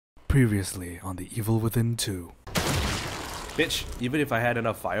Previously on The Evil Within 2. Bitch, even if I had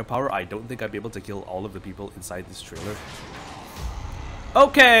enough firepower, I don't think I'd be able to kill all of the people inside this trailer.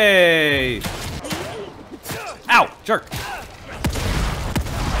 Okay! Ow! Jerk!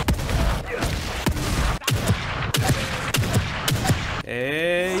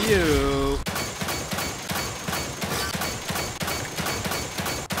 Hey, you!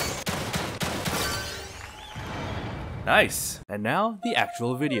 Nice! And now, the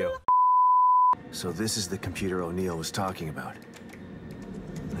actual video. So this is the computer O'Neill was talking about.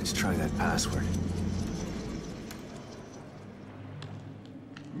 Let's try that password.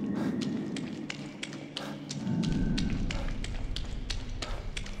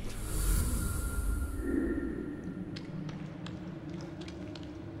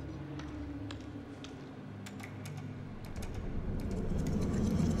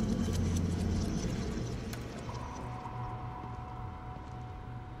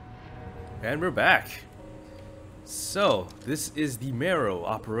 And we're back. So, this is the Marrow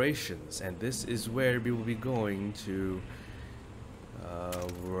operations, and this is where we will be going to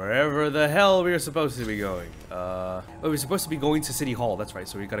wherever the hell we are supposed to be going. Oh, we're supposed to be going to City Hall, that's right,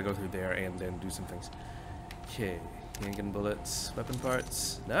 so we gotta go through there and then do some things. Okay, handgun bullets, weapon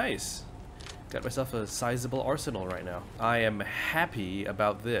parts, nice. Got myself a sizable arsenal right now. I am happy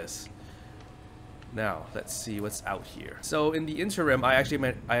about this. Now, let's see what's out here. So in the interim, I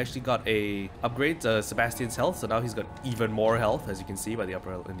actually got a upgrade to Sebastian's health, so now he's got even more health, as you can see by the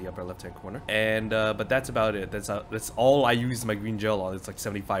upper left-hand corner. And but that's about it. That's all I used my green gel on. It's like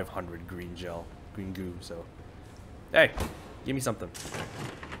 7,500 green goo. So, hey, give me something.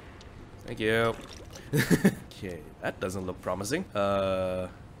 Thank you. Okay, that doesn't look promising. Hello.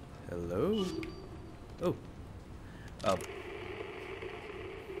 Oh.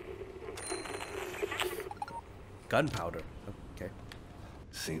 Gunpowder. Okay.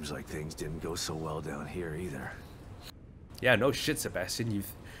 Seems like things didn't go so well down here either. Yeah, no shit, Sebastian.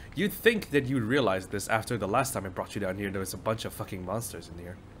 You'd think that you'd realize this after the last time I brought you down here. There was a bunch of fucking monsters in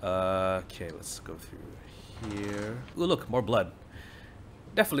here. Okay, let's go through here. Ooh, look, more blood.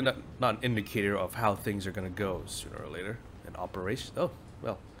 Definitely not an indicator of how things are gonna go sooner or later. An operation. Oh,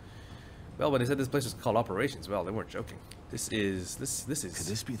 well. Well, when they said this place was called Operations, well, they weren't joking. This is. Could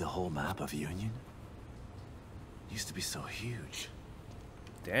this be the whole map of Union? Used to be so huge.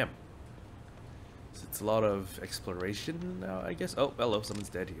 Damn. So it's a lot of exploration now, I guess. Oh, hello, someone's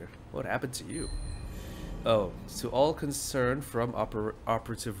dead here. What happened to you? Oh, to all concerned from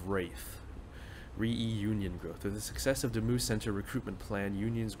Operative Wraith. Union growth. With the success of the Moose Center recruitment plan,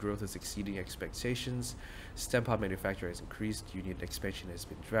 Union's growth is exceeding expectations. Stem pod manufacture has increased. Union expansion has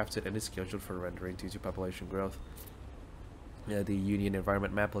been drafted and is scheduled for rendering due to population growth. The Union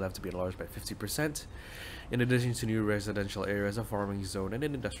environment map will have to be enlarged by 50%. In addition to new residential areas, a farming zone and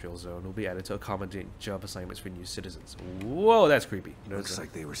an industrial zone will be added to accommodate job assignments for new citizens. Whoa, that's creepy. Looks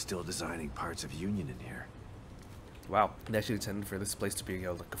like they were still designing parts of Union in here. Wow, they actually intended for this place to be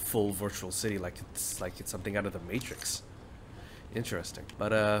like a full virtual city, like it's something out of the Matrix. Interesting.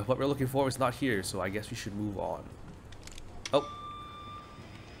 But what we're looking for is not here, so I guess we should move on. Oh.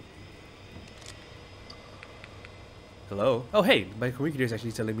 Hello? Oh, hey, my communicator is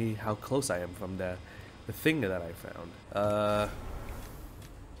actually telling me how close I am from the thing that I found.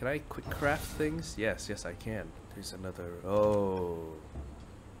 Can I quick craft things? Yes, I can. There's another. Oh,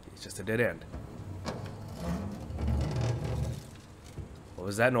 it's just a dead end. What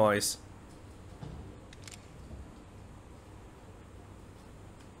was that noise?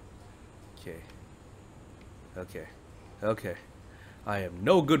 Okay. I am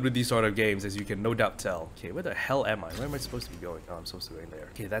no good with these sort of games, as you can no doubt tell. Okay, where the hell am I? Where am I supposed to be going? Oh, I'm supposed to be going there.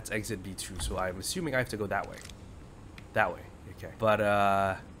 Okay, that's exit B2, so I'm assuming I have to go that way. That way, okay.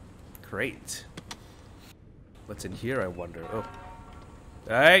 But, great. What's in here, I wonder? Oh.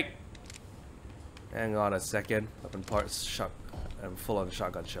 Hey! Hang on a second. Weapon parts, I'm full on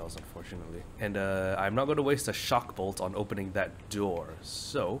shotgun shells, unfortunately. And, I'm not going to waste a shock bolt on opening that door.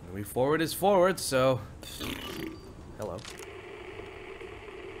 So, moving forward is forward, so... Hello.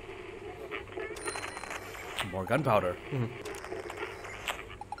 More gunpowder.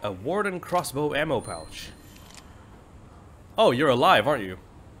 A Warden crossbow ammo pouch. Oh, you're alive, aren't you?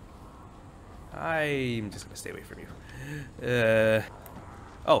 I'm just gonna stay away from you.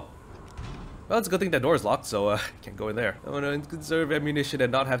 Oh. Well, it's a good thing that door is locked, so can't go in there. I wanna conserve ammunition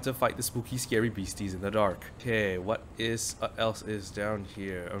and not have to fight the spooky, scary beasties in the dark. Okay, what else is down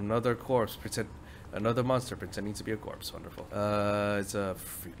here? Another corpse. Another monster pretending to be a corpse. Wonderful. It's a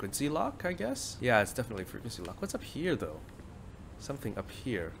frequency lock, I guess? Yeah, it's definitely a frequency lock. What's up here, though? something up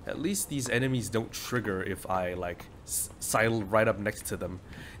here. At least these enemies don't trigger if I like sidle right up next to them.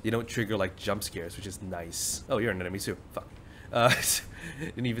 They don't trigger like jump scares, which is nice. Oh, you're an enemy too. Fuck.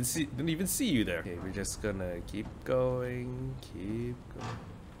 Didn't even see you there. Okay, we're just gonna keep going.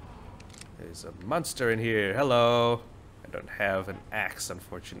 There's a monster in here. Hello. I don't have an axe,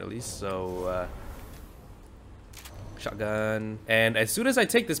 unfortunately, so shotgun. And as soon as I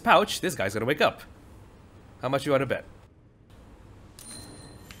take this pouch, this guy's gonna wake up. How much you want to bet?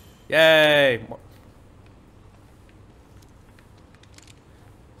 Yay!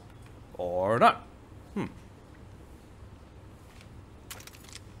 Or not.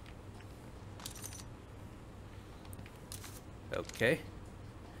 Okay.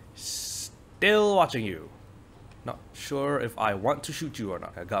 Still watching you. Not sure if I want to shoot you or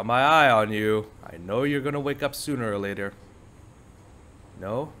not. I got my eye on you. I know you're gonna wake up sooner or later.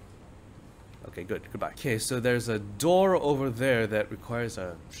 No? Okay, good. Goodbye. Okay, so there's a door over there that requires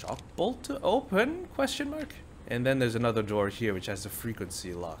a shock bolt to open? Question mark? And then there's another door here which has a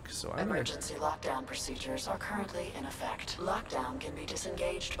frequency lock. So I'm Emergency lockdown procedures are currently in effect. Lockdown can be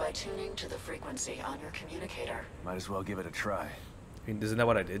disengaged by tuning to the frequency on your communicator. Might as well give it a try. I mean, isn't that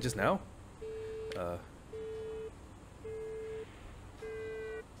what I did just now?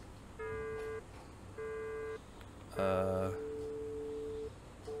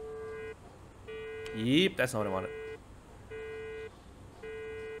 Yep, that's not what I wanted.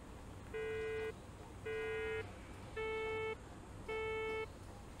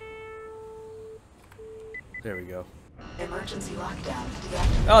 There we go. Emergency lockdown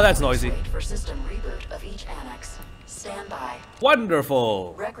deactivated. Oh, that's noisy. Wait for system reboot of each annex. Stand by.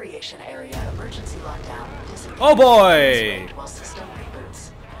 Wonderful. Recreation area emergency lockdown disengaged. Oh boy! While system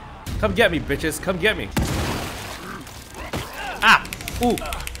reboots. Come get me, bitches. Come get me. Ah! Ooh!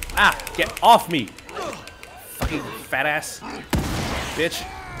 Ah! Get off me! Fucking fat ass. Bitch.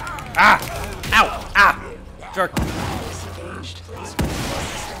 Ah! Ow! Ah! Jerk. Disengaged. Please wait while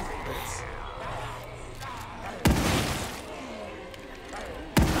system reboots.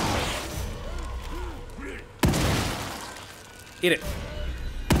 Eat it.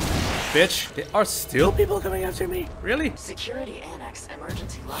 Bitch. There are still people coming after me? Really? Security annex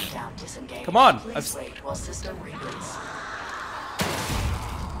emergency lockdown disengaged. Come on. Please wait while system reboots.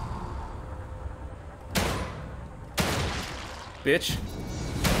 Bitch.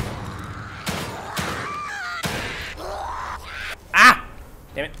 Ah!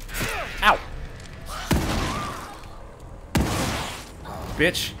 Damn it. Ow.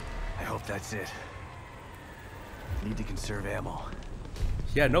 Bitch. I hope that's it. Need to conserve ammo.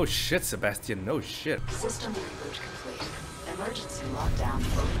 Yeah, no shit, Sebastian. No shit. System reboot complete. Emergency lockdown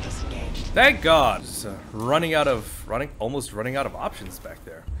fully disengaged. Thank God. Just, almost running out of options back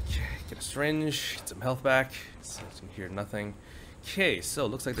there. Okay, get a syringe, get some health back. So I can hear nothing. Okay, so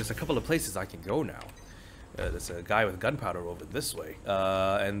looks like there's a couple of places I can go now. There's a guy with gunpowder over this way,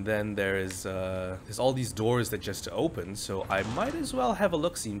 and then there's all these doors that just open. So I might as well have a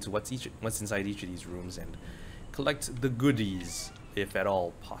look-see into what's inside each of these rooms and collect the goodies, if at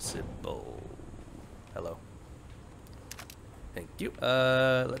all possible. Hello. Thank you.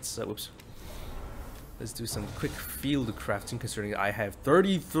 Let's do some quick field crafting, considering I have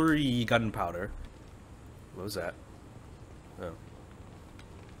 33 gunpowder. What was that? Oh.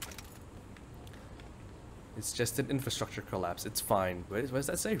 It's just an infrastructure collapse. It's fine. What does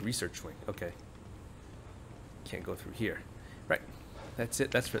that say? Research wing. Okay. Can't go through here. Right. That's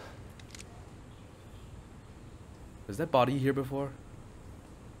it. That's it. Was that body here before?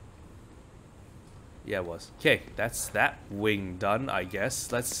 Yeah, it was. Okay, that's that wing done, I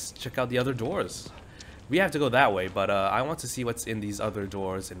guess. Let's check out the other doors. We have to go that way, but I want to see what's in these other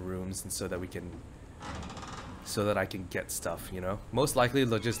doors and rooms, and so that I can get stuff, you know? Most likely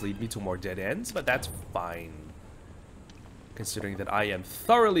they'll just lead me to more dead ends, but that's fine. Considering that I am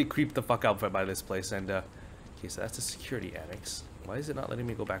thoroughly creeped the fuck out by this place, and okay, so that's the security annex. Why is it not letting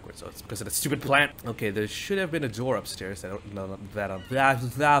me go backwards? Oh, it's because of the stupid plant. Okay, there should have been a door upstairs that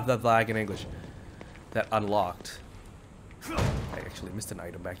in English. That unlocked. I actually missed an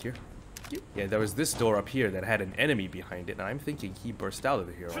item back here. Yeah, there was this door up here that had an enemy behind it, and I'm thinking he burst out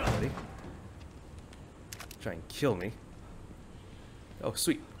of here already. Try and kill me. Oh,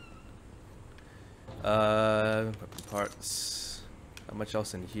 sweet. Weapon parts. Not much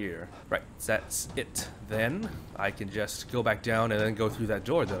else in here. Right, that's it. Then I can just go back down and then go through that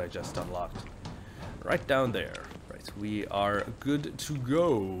door that I just unlocked. Right down there. Right, we are good to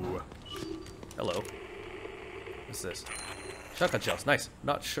go. Hello. What's this? Shotgun shells, nice.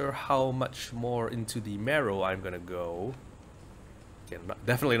 Not sure how much more into the Marrow I'm gonna go. Okay,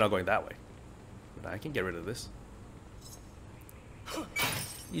 definitely not going that way. But I can get rid of this.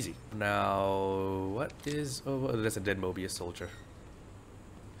 Easy. Now, what is... Oh, there's a dead Mobius soldier.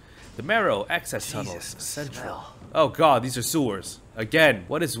 The Marrow access tunnels. Central. Smell. Oh god, these are sewers. Again,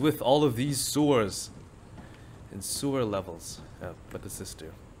 what is with all of these sewers? And sewer levels. Oh, what does this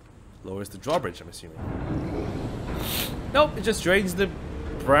do? Lowers the drawbridge, I'm assuming. Nope, it just drains the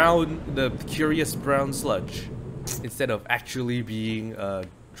curious brown sludge. Instead of actually being a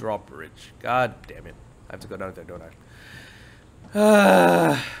drawbridge. God damn it. I have to go down there, don't I?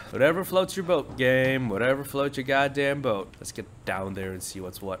 Whatever floats your boat, game. Whatever floats your goddamn boat. Let's get down there and see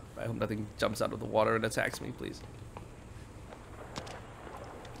what's what. I hope nothing jumps out of the water and attacks me, please.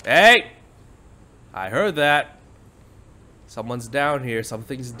 Hey! I heard that. Someone's down here.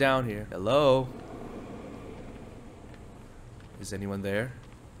 Something's down here. Hello? Is anyone there?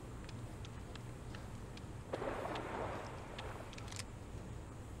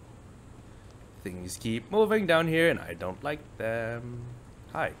 Things keep moving down here and I don't like them.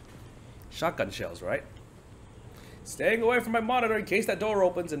 Hi. Shotgun shells, right? Staying away from my monitor in case that door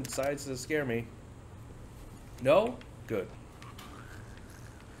opens and decides to scare me. No? Good.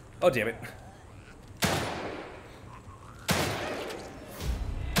 Oh, damn it.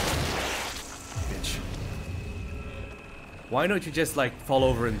 Bitch. Why don't you just, like, fall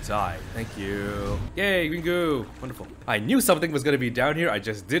over and die? Thank you. Yay, green goo. Wonderful. I knew something was gonna be down here, I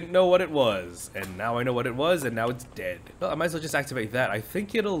just didn't know what it was. And now I know what it was, and now it's dead. Well, I might as well just activate that. I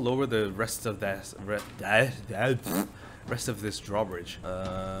think it'll lower the rest of that... rest of this drawbridge.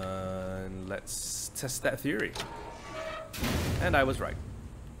 Let's test that theory. And I was right.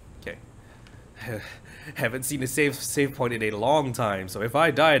 Okay. Haven't seen a save point in a long time, so if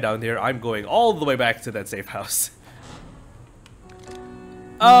I die down here, I'm going all the way back to that safe house.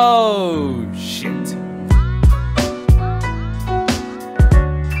 Oh, shit.